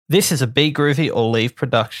This is a Be Groovy or Leave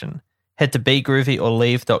production. Head to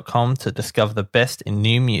begroovyorleave.com to discover the best in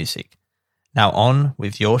new music. Now on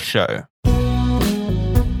with your show.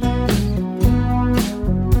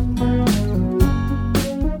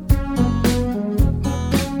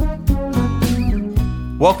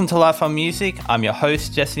 Welcome to Life on Music. I'm your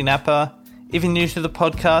host, Jesse Napa. If you're new to the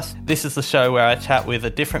podcast, this is the show where I chat with a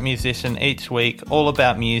different musician each week, all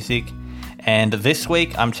about music. And this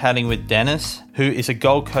week, I'm chatting with Dennis, who is a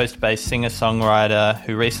Gold Coast-based singer-songwriter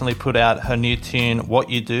who recently put out her new tune, What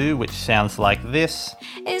You Do, which sounds like this.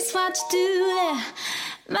 It's what you do that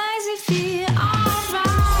makes me feel alright.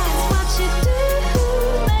 It's what you do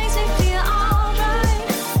makes me feel alright.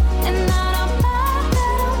 And I don't mind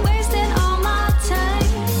that I'm wasting all my time.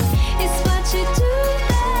 It's what you do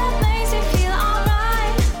that makes me feel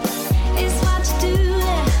alright. It's what you do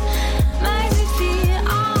that makes me feel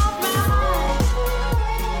alright.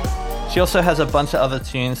 She also has a bunch of other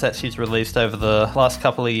tunes that she's released over the last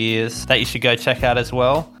couple of years that you should go check out as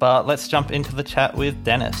well. But let's jump into the chat with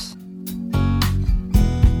Dennis.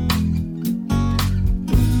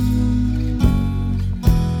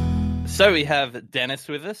 So we have Dennis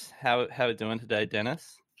with us. How are we doing today,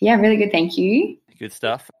 Dennis? Yeah, really good, thank you. Good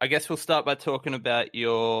stuff. I guess we'll start by talking about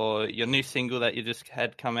your new single that you just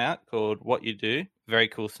had come out called What You Do. Very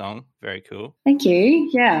cool song. Very cool. Thank you.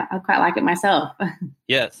 Yeah, I quite like it myself.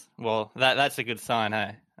 Yes. Well, that's a good sign,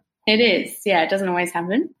 hey? It is. Yeah, it doesn't always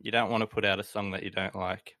happen. You don't want to put out a song that you don't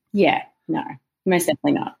like. Yeah, no, most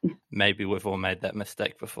definitely not. Maybe we've all made that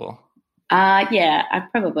mistake before. Yeah, I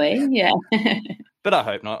probably, yeah. But I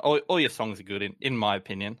hope not. All your songs are good, in my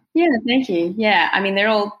opinion. Yeah, thank you. Yeah, I mean, they're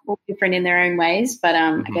all different in their own ways, but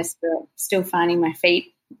I guess we're still finding my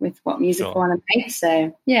feet with what music I want to make.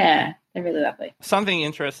 So, yeah, they're really lovely. Something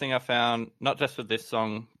interesting I found, not just with this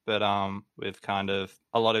song, but with kind of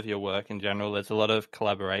a lot of your work in general, there's a lot of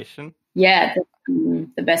collaboration. Yeah,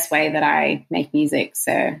 the best way that I make music.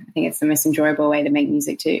 So I think it's the most enjoyable way to make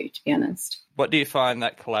music too, to be honest. What do you find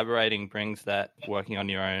that collaborating brings that working on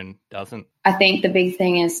your own doesn't? I think the big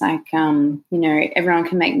thing is like, everyone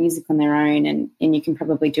can make music on their own and you can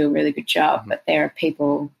probably do a really good job, but there are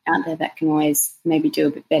people out there that can always maybe do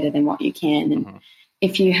a bit better than what you can. And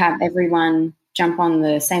if you have everyone jump on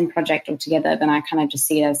the same project altogether, then I kind of just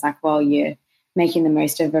see it as like, well, you're making the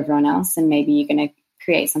most of everyone else and maybe you're going to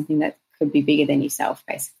create something that could be bigger than yourself,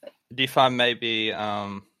 basically. Do you find maybe...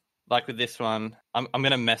 like with this one, I'm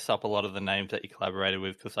going to mess up a lot of the names that you collaborated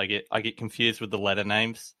with because I get confused with the letter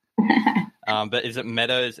names. But is it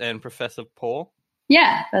Meadows and Professor Paul?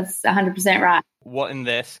 Yeah, that's 100% right. What in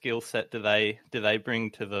their skill set do they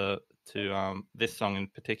bring to this song in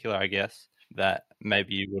particular, I guess, that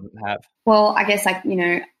maybe you wouldn't have? Well, I guess like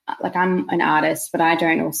I'm an artist, but I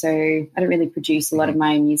don't really produce a lot of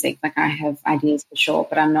my own music. Like I have ideas for sure,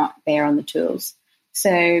 but I'm not there on the tools. So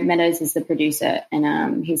Meadows is the producer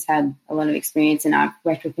and he's had a lot of experience and I've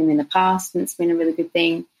worked with him in the past and it's been a really good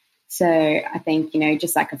thing. So I think,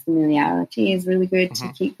 just like a familiarity is really good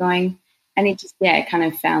to keep going. And it just, kind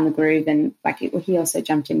of found the groove and he also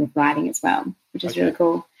jumped in with writing as well, which is really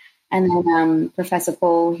cool. And then Professor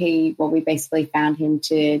Paul, we basically found him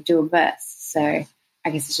to do a verse. So I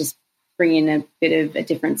guess it's just bringing a bit of a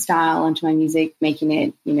different style onto my music, making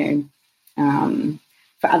it,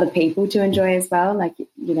 for other people to enjoy as well. Like,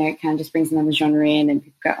 it kind of just brings another genre in and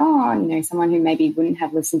people go, oh, someone who maybe wouldn't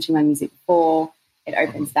have listened to my music before, it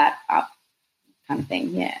opens that up kind of thing,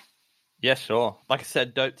 yeah. Yeah, sure. Like I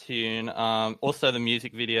said, dope tune. Also, the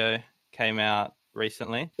music video came out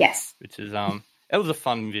recently. Yes. Which is, it was a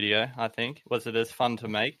fun video, I think. Was it as fun to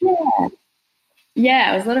make?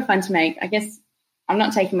 Yeah, it was a lot of fun to make. I guess I'm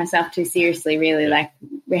not taking myself too seriously, really. Like,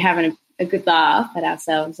 we're having a good laugh at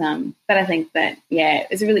ourselves. But I think that, it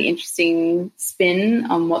was a really interesting spin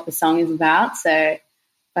on what the song is about. So,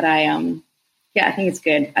 but I think it's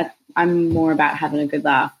good. I'm more about having a good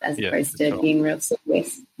laugh as opposed to being real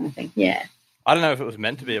serious kind of thing. Yeah. I don't know if it was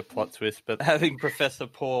meant to be a plot twist, but having Professor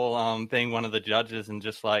Paul being one of the judges and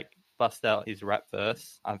just like bust out his rap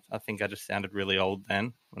verse, I think I just sounded really old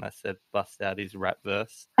then when I said bust out his rap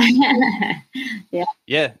verse.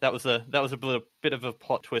 Yeah, that was a bit of a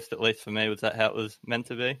plot twist, at least for me. Was that how it was meant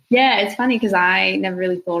to be? Yeah, it's funny because I never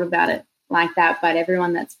really thought about it like that, but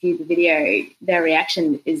everyone that's viewed the video, their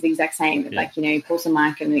reaction is the exact same. Like, he pulls a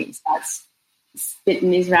mic and he starts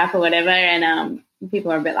spitting his rap or whatever, and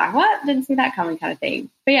people are a bit like, what? Didn't see that coming kind of thing.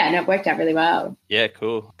 But yeah, no, it worked out really well. Yeah,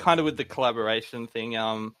 cool. Kind of with the collaboration thing,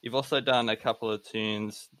 you've also done a couple of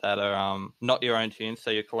tunes that are not your own tunes,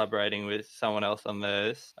 so you're collaborating with someone else on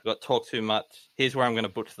those. I got Talk Too Much. Here's where I'm going to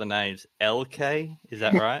butcher the names. LK, is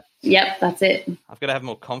that right? Yep, that's it. I've got to have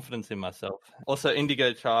more confidence in myself. Also,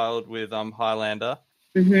 Indigo Child with Highlander.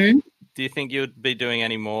 Mm-hmm. Do you think you'd be doing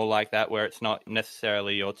any more like that where it's not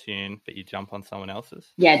necessarily your tune, but you jump on someone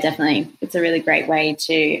else's? Yeah, definitely. It's a really great way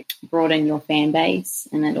to broaden your fan base,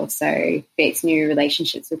 and it also creates new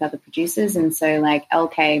relationships with other producers. And so like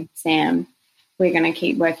LK, Sam, we're going to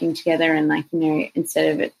keep working together, and like, you know,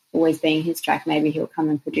 instead of it always being his track, maybe he'll come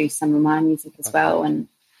and produce some of my music as well. And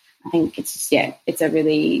I think it's just, yeah, it's a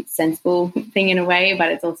really sensible thing in a way,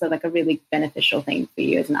 but it's also like a really beneficial thing for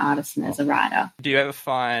you as an artist and as a writer. Do you ever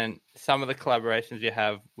find some of the collaborations you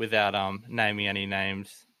have, without naming any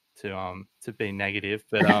names to be negative,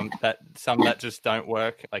 but that some that just don't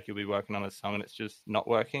work, like you'll be working on a song and it's just not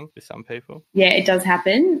working for some people? Yeah, it does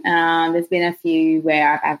happen. There's been a few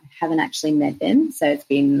where I haven't actually met them, so it's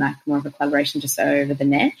been like more of a collaboration just over the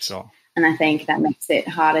net. Sure. And I think that makes it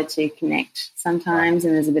harder to connect sometimes,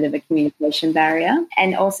 and there's a bit of a communication barrier.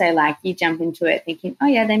 And also, like, you jump into it thinking, oh,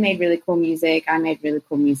 yeah, they made really cool music. I made really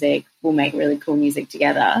cool music. We'll make really cool music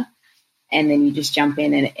together. And then you just jump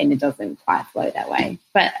in and it doesn't quite flow that way.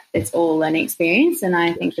 But it's all a learning experience. And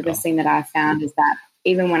I think the best thing that I've found is that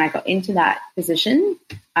even when I got into that position,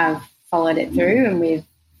 I've followed it through and we've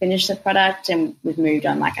finished the product and we've moved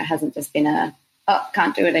on. Like, it hasn't just been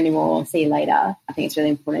can't do it anymore, see you later. I think it's really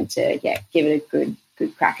important to give it a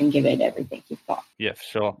good crack and give it everything you've got. Yeah, for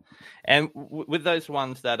sure. And with those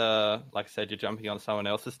ones that are, like I said, you're jumping on someone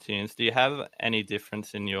else's tunes, do you have any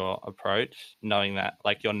difference in your approach, knowing that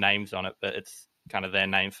like your name's on it, but it's kind of their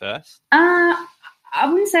name first? I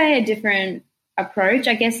wouldn't say a different approach.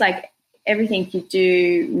 I guess like everything you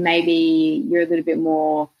do, maybe you're a little bit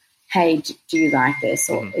more, hey, do you like this?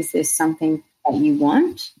 Or is this something that you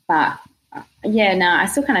want? But yeah, no, I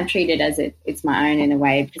still kind of treat it as it's my own in a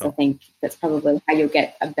way, because I think that's probably how you'll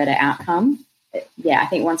get a better outcome. Yeah, I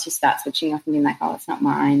think once you start switching off and being like, oh, it's not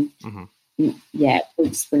mine, yeah, it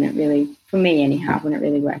just wouldn't really, for me anyhow, wouldn't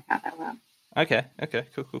really work out that well. Okay,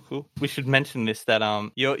 cool. We should mention this,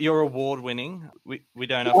 that you're award winning. We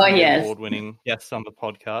don't often get award winning guests on the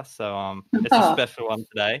podcast, so it's a special one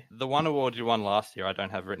today. The one award you won last year, I don't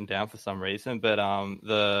have written down for some reason, but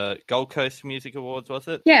the Gold Coast Music Awards, was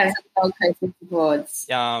it? Yeah, it was the Gold Coast Music Awards.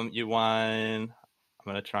 You won. I'm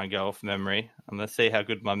going to try and go off memory. I'm going to see how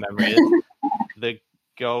good my memory is. The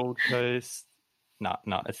Gold Coast. No,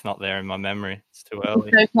 it's not there in my memory. It's too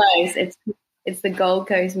early. It's so close. It's the Gold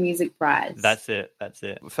Coast Music Prize. That's it.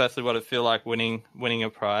 Firstly, what did it feel like winning a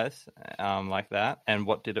prize like that, and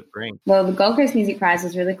what did it bring? Well, the Gold Coast Music Prize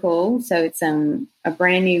was really cool. So it's a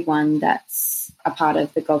brand new one that's a part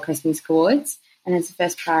of the Gold Coast Music Awards, and it's the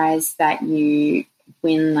first prize that you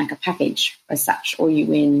win like a package as such, or you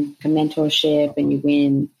win a mentorship and you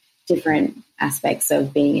win different aspects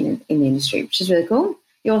of being in the industry, which is really cool.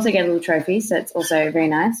 You also get a little trophy, so it's also very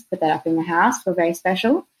nice. Put that up in my house, feel very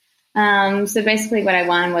special. So basically what I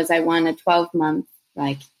won was a 12-month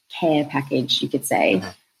like care package, you could say,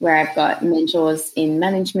 where I've got mentors in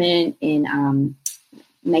management, in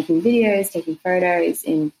making videos, taking photos,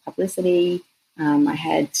 in publicity. I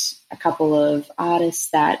had a couple of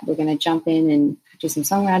artists that we're going to jump in and do some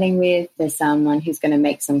songwriting with. There's someone who's going to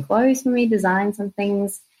make some clothes for me, design some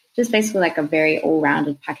things. Just basically like a very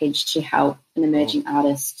all-rounded package to help an emerging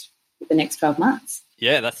artist for the next 12 months.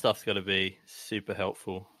 Yeah, that stuff's got to be super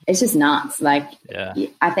helpful. It's just nuts. Like, yeah.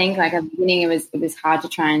 I think like at the beginning it was hard to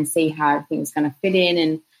try and see how everything was going to fit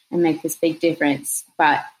in and make this big difference.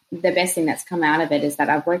 But the best thing that's come out of it is that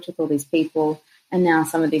I've worked with all these people, and now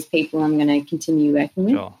some of these people I'm going to continue working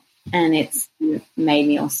with. Sure. And it's made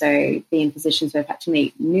me also be in positions where I've had to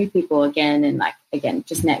meet new people again, and like, again,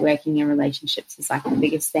 just networking and relationships is like the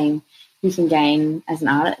biggest thing you can gain as an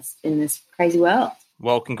artist in this crazy world.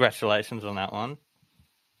 Well, congratulations on that one.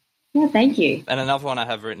 Yeah, thank you. And another one I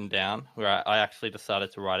have written down, where I actually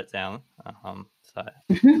decided to write it down, so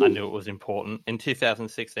I knew it was important. In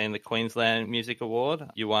 2016, the Queensland Music Award,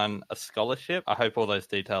 you won a scholarship. I hope all those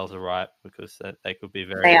details are right, because they could be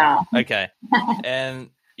very... They are. Okay. And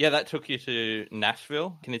yeah, that took you to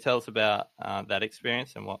Nashville. Can you tell us about that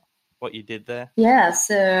experience and what you did there? Yeah,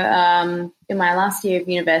 so in my last year of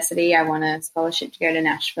university, I won a scholarship to go to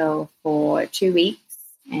Nashville for 2 weeks.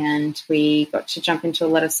 And we got to jump into a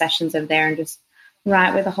lot of sessions over there and just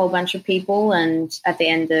write with a whole bunch of people, and at the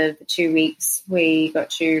end of the 2 weeks we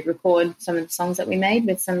got to record some of the songs that we made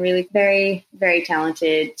with some really very, very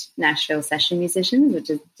talented Nashville session musicians,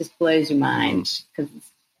 which just blows your mind because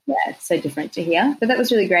it's so different to hear. But that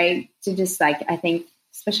was really great to just like, I think,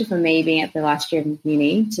 especially for me being at the last year of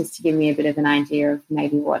uni, just to give me a bit of an idea of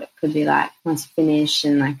maybe what it could be like once you finish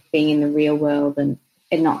and like being in the real world and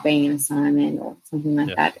it not being an assignment or something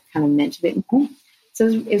like that. It kind of meant a bit more. So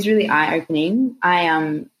it was really eye-opening. I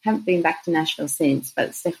haven't been back to Nashville since, but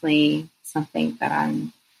it's definitely something that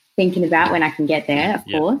I'm thinking about when I can get there, of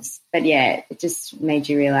course. But, yeah, it just made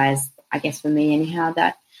you realise, I guess for me anyhow,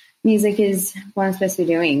 that music is what I'm supposed to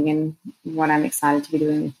be doing and what I'm excited to be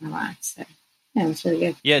doing with my life. So, yeah, it was really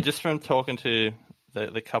good. Yeah, just from talking to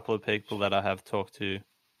the couple of people that I have talked to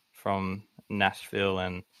from Nashville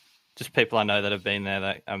and just people I know that have been there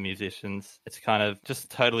that are musicians, it's kind of just a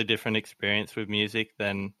totally different experience with music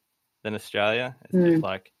than Australia. It's just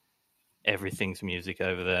like everything's music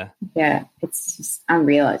over there. Yeah, it's just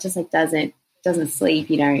unreal. It just like doesn't sleep.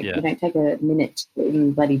 You don't take a minute to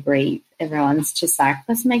even bloody breathe. Everyone's just like,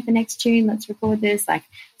 let's make the next tune, let's record this. Like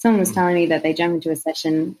someone was telling me that they jump into a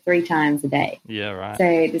session 3 times a day. Yeah, right.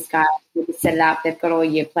 So this guy would set it up, they've got all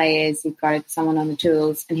your players, you've got someone on the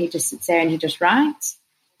tools, and he just sits there and he just writes.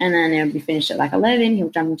 And then it'll be finished at like 11. He'll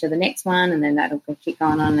jump into the next one, and then that'll go kick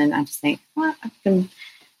on. And I just think, what?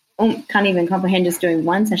 Can't even comprehend just doing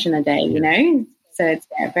one session a day, you know? So it's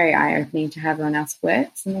very eye-opening to how everyone else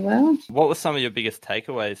works in the world. What were some of your biggest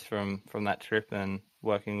takeaways from that trip and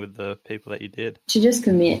working with the people that you did? To just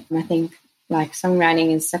commit. I think like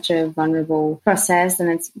songwriting is such a vulnerable process, and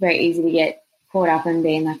it's very easy to get caught up in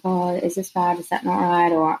being like, oh, is this bad? Is that not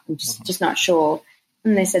right? Or I'm just not sure.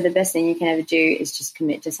 And they said the best thing you can ever do is just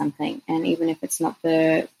commit to something. And even if it's not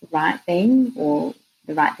the right thing or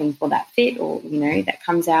the right thing for that fit or, you know, that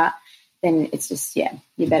comes out, then it's just,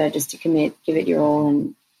 you better just to commit, give it your all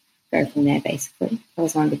and go from there, basically. That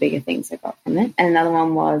was one of the bigger things I got from it. And another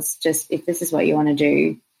one was just if this is what you want to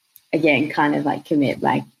do, again, kind of like commit,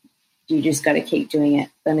 like you just got to keep doing it.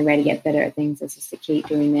 The only way to get better at things is just to keep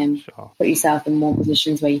doing them. Sure. Put yourself in more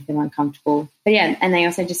positions where you feel uncomfortable. But yeah, and they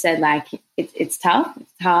also just said like it's tough,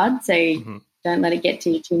 it's hard, so don't let it get to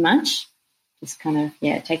you too much. Just kind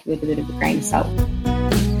of take it with a bit of a grain of salt.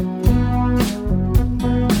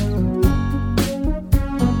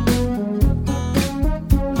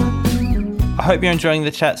 I hope you're enjoying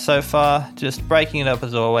the chat so far. Just breaking it up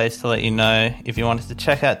as always to let you know if you wanted to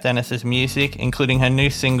check out Dennis's music, including her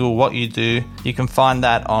new single, What You Do, you can find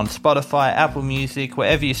that on Spotify, Apple Music,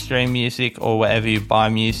 wherever you stream music or wherever you buy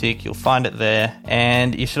music, you'll find it there.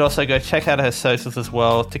 And you should also go check out her socials as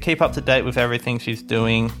well to keep up to date with everything she's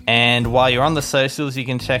doing. And while you're on the socials, you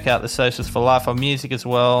can check out the socials for Life on Music as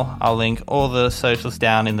well. I'll link all the socials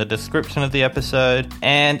down in the description of the episode.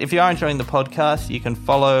 And if you are enjoying the podcast, you can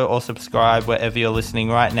follow or subscribe wherever you're listening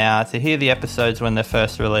right now to hear the episodes when they're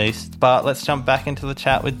first released. But let's jump back into the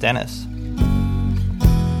chat with Dennis.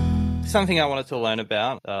 Something I wanted to learn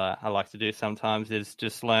about, I like to do sometimes, is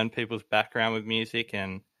just learn people's background with music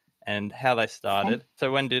and how they started. Okay.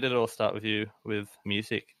 So when did it all start with you with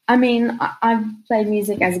music? I mean, I've played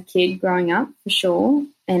music as a kid growing up, for sure,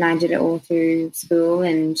 and I did it all through school.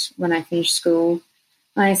 And when I finished school,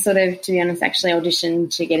 I sort of, to be honest, actually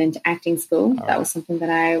auditioned to get into acting school. That was something that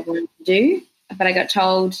I wanted to do. But I got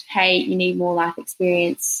told, hey, you need more life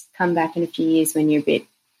experience. Come back in a few years when you're a bit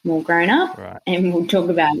more grown up, and we'll talk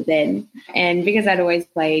about it then. And because I'd always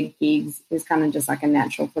played gigs, it was kind of just like a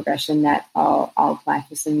natural progression that I'll apply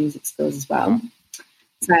for some music schools as well.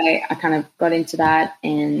 So I kind of got into that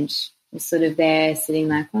and was sort of there sitting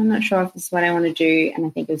like, well, I'm not sure if this is what I want to do. And I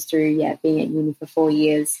think it was through, being at uni for 4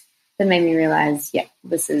 years that made me realise,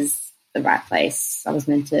 this is the right place. I was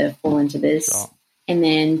meant to fall into this. Sure. And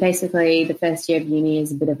then basically the first year of uni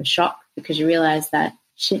is a bit of a shock because you realise that,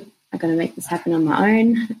 shit, I'm going to make this happen on my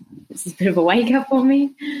own. This is a bit of a wake-up for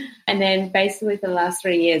me. And then basically for the last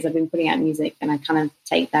 3 years I've been putting out music, and I kind of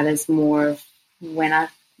take that as more of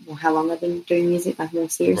how long I've been doing music, like more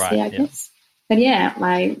seriously, I guess. But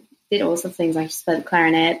I did all sorts of things. I just played the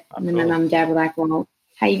clarinet, and then my mum and dad were like, well,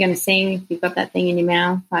 how are you going to sing if you've got that thing in your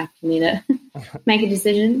mouth? Like, you need to make a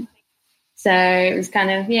decision. So it was kind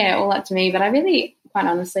of, all up to me. But I really, quite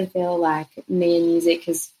honestly, feel like me and music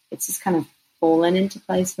it's just kind of fallen into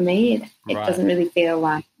place for me. It doesn't really feel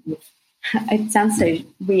like, it sounds so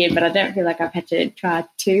weird, but I don't feel like I've had to try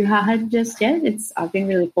too hard just yet. I've been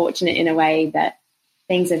really fortunate in a way that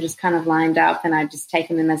things have just kind of lined up, and I've just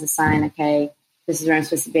taken them as a sign, okay, this is where I'm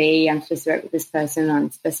supposed to be. I'm supposed to work with this person.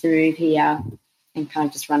 I'm supposed to move here, and kind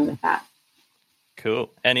of just run with that.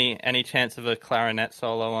 Cool. Any chance of a clarinet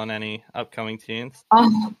solo on any upcoming tunes?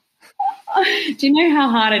 Oh, do you know how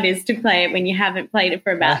hard it is to play it when you haven't played it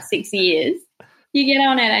for about 6 years? You get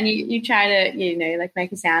on it and you try to, like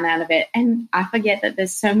make a sound out of it. And I forget that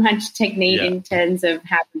there's so much technique in terms of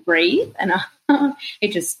how to breathe, and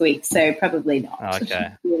it just squeaks. So probably not.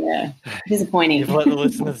 Okay. Yeah. Disappointing. You've let the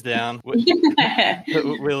listeners down. Yeah.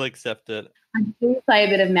 We'll accept it. I do play a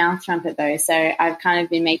bit of mouth trumpet though. So I've kind of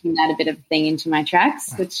been making that a bit of a thing into my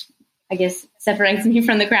tracks, which I guess separates me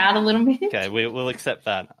from the crowd a little bit. Okay, we'll accept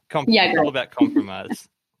that. Yeah, it's all about compromise.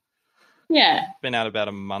 Yeah. It's been out about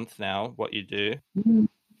a month now, what you do.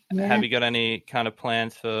 Yeah. Have you got any kind of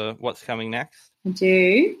plans for what's coming next? I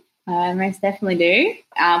do. I most definitely do.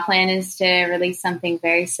 Our plan is to release something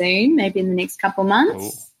very soon, maybe in the next couple of months.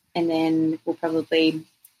 Ooh. And then we'll probably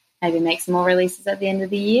maybe make some more releases at the end of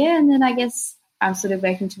the year. And then I guess I'm sort of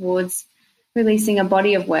working towards releasing a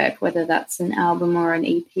body of work, whether that's an album or an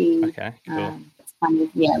EP. Okay, cool. That's kind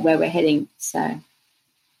of, where we're heading. So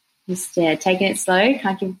just taking it slow.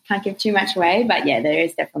 Can't give too much away. But, there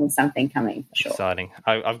is definitely something coming for sure. Exciting.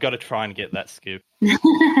 I've got to try and get that scoop.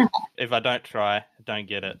 If I don't try, I don't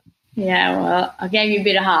get it. Yeah, well, I gave you a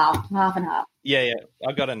bit of half and half. Yeah,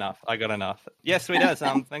 I got enough. Yeah, sweet as.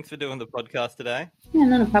 Thanks for doing the podcast today. Yeah,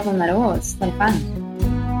 not a problem at all. It's a lot of fun.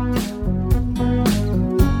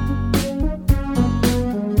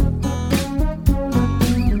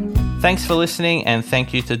 Thanks for listening, and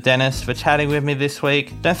thank you to Dennis for chatting with me this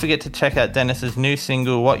week. Don't forget to check out Dennis's new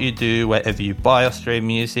single, What You Do, wherever you buy or stream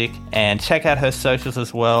music, and check out her socials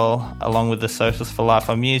as well, along with the socials for Life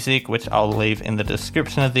on Music, which I'll leave in the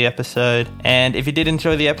description of the episode. And if you did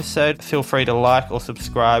enjoy the episode, feel free to like or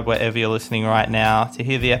subscribe wherever you're listening right now to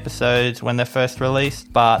hear the episodes when they're first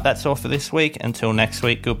released. But that's all for this week. Until next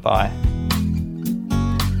week, goodbye.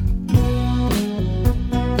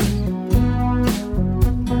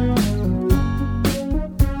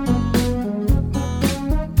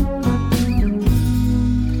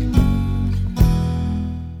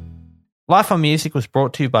 Life on Music was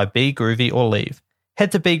brought to you by Be Groovy or Leave.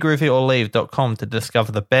 Head to begroovyorleave.com to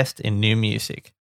discover the best in new music.